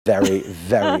very,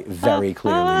 very, very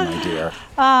clearly, my dear.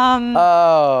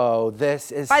 Oh,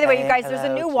 this is. By the way, you guys, there's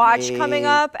a new watch coming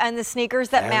up, and the sneakers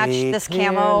that match this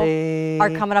camo are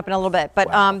coming up in a little bit.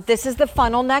 But this is the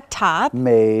funnel neck top.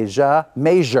 Measure.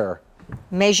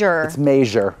 It's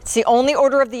measure. It's the only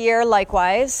order of the year,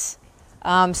 likewise.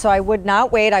 So I would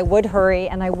not wait. I would hurry,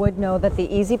 and I would know that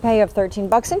the easy pay of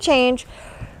 $13 and change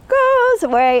goes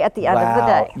away at the end of the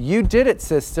day. You did it,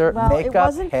 sister. Well, Makeup, it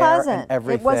wasn't hair, pleasant. and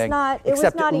everything. It was not.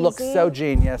 Except was not it looks easy. so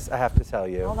genius. I have to tell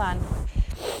you. Hold on.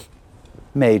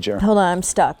 Major. Hold on, I'm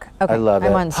stuck. Okay, I love it.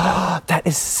 I'm unstuck. That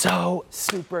is so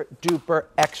super duper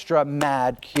extra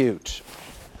mad cute.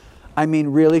 I mean,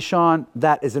 really, Sean,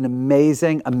 that is an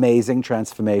amazing, amazing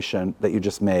transformation that you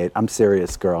just made. I'm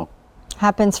serious, girl.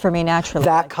 Happens for me naturally.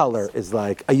 That color is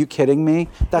like, are you kidding me?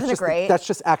 That's Isn't it great? That's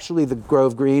just actually the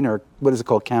Grove green, or what is it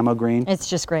called, camo green? It's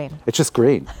just green. It's just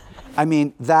green. I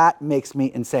mean, that makes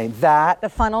me insane. That, the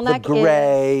funnel neck the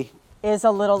gray, is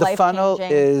a little the funnel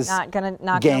life-changing. is not gonna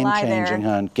lie game-changing,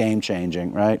 there. hon.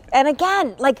 Game-changing, right? And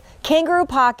again, like kangaroo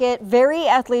pocket, very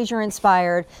athleisure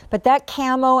inspired, but that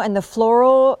camo and the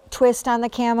floral twist on the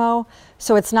camo,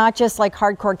 so it's not just like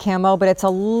hardcore camo, but it's a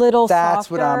little That's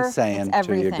softer. what I'm saying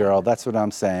to you, girl. That's what I'm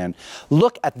saying.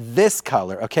 Look at this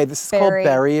color, okay? This is called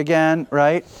berry again,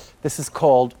 right? This is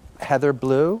called heather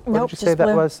blue. What did you say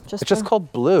that was? It's just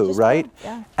called blue, right?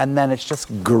 Blue. Yeah. And then it's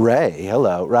just gray.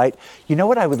 Hello, right? You know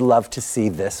what I would love to see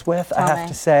this with, I have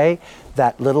to say?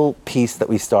 That little piece that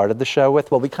we started the show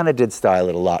with. Well, we kind of did style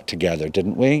it a lot together,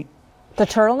 didn't we? The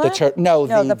turtleneck?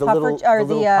 The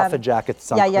little puffer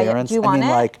jackets on clearance. Do you want I mean,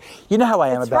 it? like, you know how I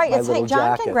am it's about right. my It's little John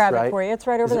jackets, can grab right? it for you. It's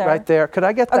right over Is there. It right there. Could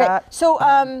I get that? So,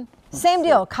 same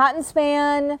deal. Cotton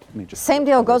span. Same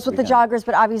deal. Goes with the joggers,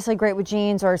 but obviously great with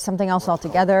jeans or something else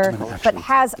altogether. But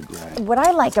has what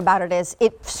I like about it is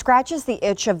it scratches the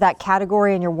itch of that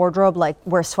category in your wardrobe, like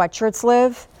where sweatshirts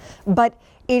live, but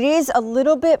it is a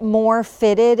little bit more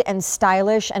fitted and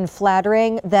stylish and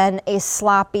flattering than a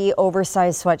sloppy,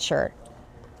 oversized sweatshirt.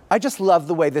 I just love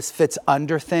the way this fits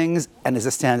under things and is a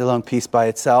standalone piece by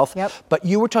itself. Yep. But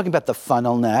you were talking about the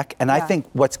funnel neck, and I think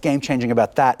what's game-changing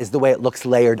about that is the way it looks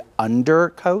layered under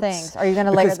coats. Thanks. Are you going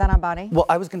to layer that on Bonnie? Well,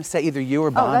 I was going to say either you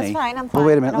or Bonnie. Oh, that's fine. I'm fine. Well,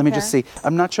 wait a minute. Let me just see.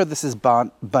 I'm not sure this is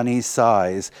Bunny's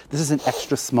size. This is an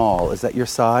extra small. Is that your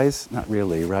size? Not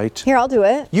really, right? Here, I'll do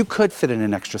it. You could fit in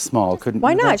an extra small, couldn't you?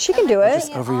 Why not? She can do it.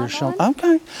 Just over your shoulder.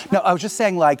 Okay. No, I was just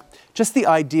saying, like, just the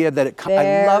idea that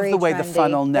I love the way the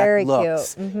funnel neck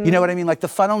looks. Cute. You know what I mean? Like the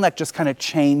funnel neck just kind of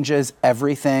changes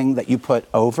everything that you put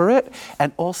over it.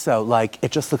 And also, like, it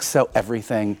just looks so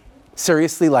everything,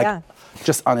 seriously, like,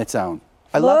 just on its own.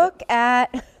 I love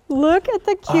it. Look at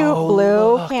the cute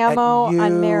blue camo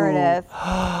on Meredith.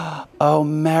 Oh,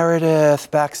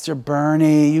 Meredith, Baxter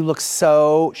Burney, you look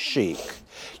so chic.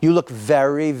 You look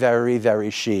very, very, very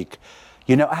chic.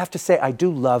 You know, I have to say, I do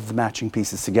love the matching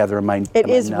pieces together in my It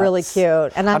is really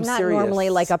cute. And I'm not serious. Normally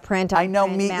like a print on I know,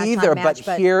 print, me match either, on match,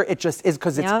 but here it just is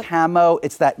because it's camo.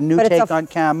 It's that new take on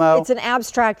camo. It's an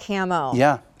abstract camo.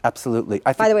 Yeah, absolutely.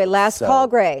 By the way, last call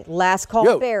gray, last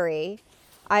call berry.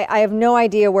 I have no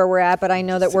idea where we're at, but I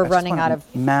know that we're running out of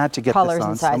colors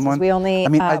and sizes. Someone. We only, I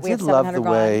mean, I we have did love the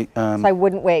 700 way. so I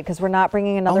wouldn't wait because we're not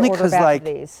bringing another order back of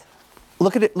these.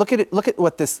 Look at it, look at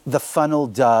what the funnel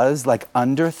does, like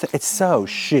under, it's so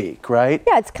chic, right?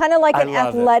 Yeah, it's kind of like an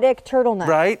athletic turtleneck.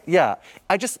 Right, yeah.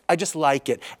 I just like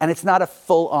it. And it's not a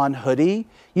full-on hoodie,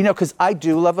 you know, because I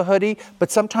do love a hoodie, but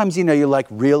sometimes, you know, you're like,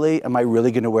 really, am I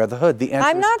really gonna wear the hood? The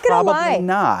answer is probably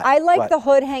not. I like the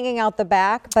hood hanging out the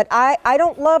back, but I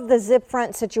don't love the zip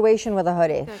front situation with a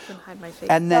hoodie. I can hide my face.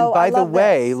 And then, by the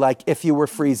way, like if you were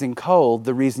freezing cold,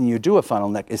 the reason you do a funnel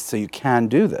neck is so you can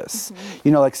do this.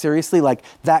 You know, like seriously, like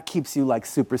that keeps you like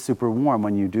super, super warm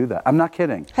when you do that. I'm not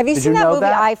kidding. Have you seen that movie,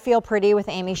 I Feel Pretty, with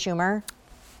Amy Schumer?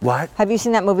 What? Have you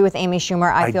seen that movie with Amy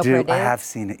Schumer, I Feel Pretty? I have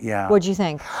seen it, yeah. What'd you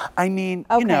think? I mean,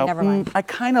 okay, you know, never mind. I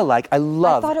kind of like, I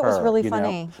love her. I thought it was really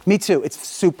funny. Me too, it's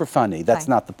super funny. That's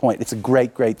not the point. It's a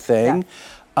great, great thing.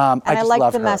 Yeah. And I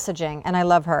like the her. messaging, and I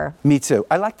love her. Me too.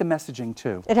 I like the messaging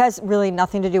too. It has really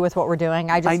nothing to do with what we're doing.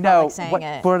 I just felt like saying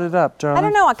it. What brought it up, darling? I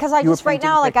don't know, because I just right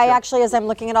now, like I actually, as I'm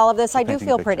looking at all of this, I do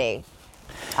feel pretty.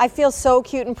 I feel so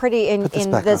cute and pretty in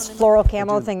this floral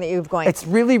camo thing that you've going. It's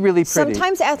really, really pretty.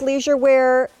 Sometimes athleisure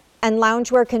wear and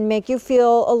loungewear can make you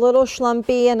feel a little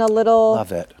schlumpy and a little.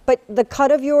 Love it. But the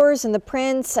cut of yours and the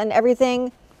prints and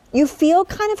everything, you feel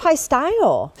kind of high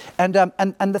style. And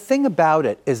the thing about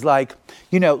it is like,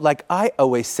 you know, like I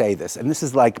always say this, and this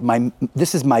is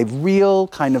my real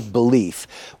kind of belief,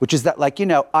 which is that, like, you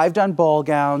know, I've done ball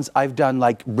gowns, I've done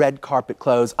like red carpet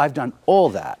clothes, I've done all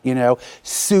that, you know,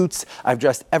 suits, I've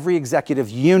dressed every executive,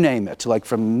 you name it, like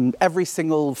from every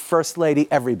single first lady,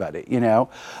 everybody, you know.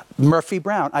 Murphy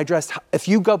Brown, I dressed, if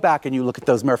you go back and you look at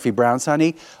those Murphy Browns,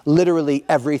 honey, literally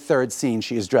every third scene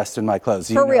she is dressed in my clothes.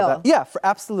 You For know real? that? Yeah,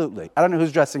 absolutely. I don't know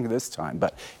who's dressing this time,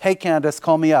 but hey, Candace,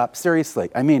 call me up. Seriously,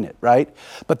 I mean it, right?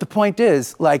 But the point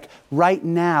is, like, right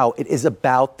now, it is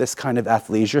about this kind of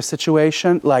athleisure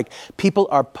situation. Like, people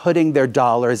are putting their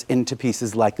dollars into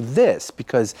pieces like this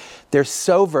because they're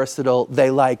so versatile.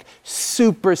 They like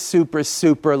super, super,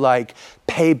 super like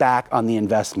pay back on the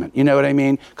investment. You know what I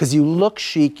mean? Because you look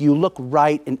chic, you look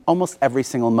right in almost every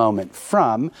single moment,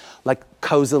 from like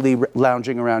cozily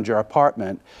lounging around your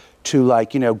apartment to,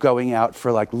 like, you know, going out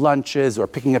for like lunches or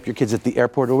picking up your kids at the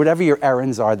airport or whatever your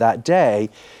errands are that day.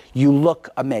 You look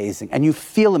amazing and you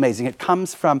feel amazing. It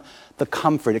comes from the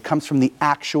comfort. It comes from the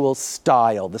actual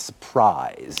style, the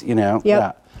surprise, you know? Yep.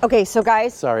 Yeah. Okay, so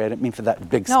guys. Sorry, I didn't mean for that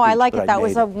big speech. No, I like it. That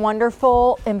was made a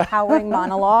wonderful, empowering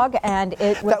monologue, and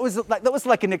it was. That was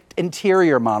like an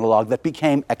interior monologue that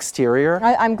became exterior.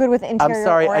 I'm good with interior. I'm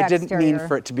sorry, or I didn't exterior. mean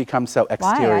for it to become so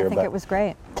exterior. Why? I think it was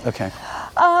great. Okay.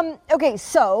 Okay,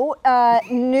 so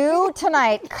new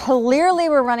tonight. Clearly,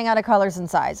 we're running out of colors and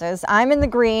sizes. I'm in the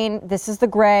green. This is the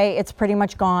gray. It's pretty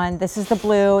much gone. This is the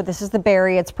blue. This is the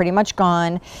berry. It's pretty much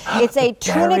gone. It's a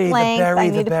tunic length. I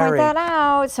need to point that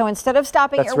out. So instead of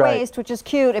stopping at your waist, which is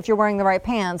cute if you're wearing the right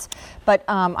pants, but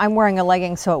I'm wearing a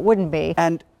legging, so it wouldn't be.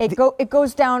 And it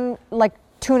goes down like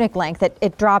tunic length.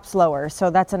 It drops lower,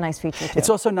 so that's a nice feature too. It's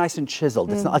also nice and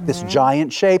chiseled. It's not like this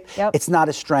giant shape. Yep. It's not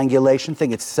a strangulation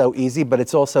thing. It's so easy, but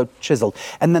it's also chiseled.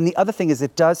 And then the other thing is,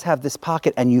 it does have this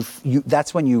pocket, and you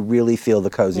that's when you really feel the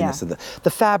coziness of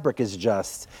the fabric is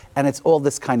just, and it's all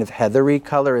this kind of heathery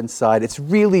color inside. It's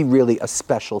really, really a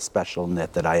special, special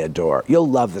knit that I adore. You'll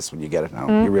love this when you get it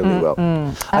home. You really will.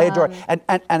 I adore it.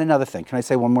 And another thing, can I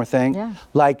say one more thing? Yeah.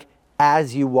 Like,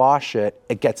 as you wash it,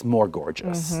 it gets more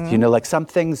gorgeous. You know, like some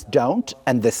things don't,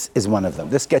 and this is one of them.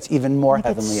 This gets even more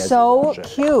heavenly as you wash it. It's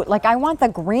so cute. Like, I want the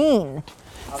green.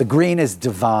 The green is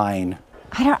divine.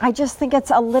 I just think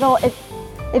it's a little,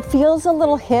 it feels a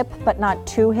little hip, but not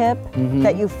too hip,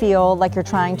 that you feel like you're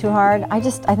trying too hard. I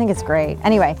think it's great.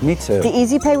 Anyway. Me too. The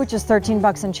Easy Pay, which is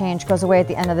 $13 and change, goes away at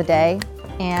the end of the day.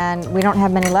 And we don't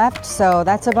have many left, so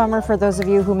that's a bummer for those of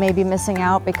you who may be missing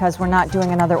out, because we're not doing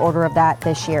another order of that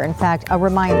this year. In fact, a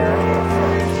reminder,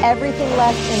 everything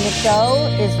left in the show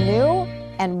is new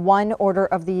and one order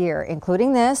of the year,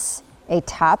 including this, a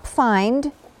top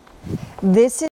find. This is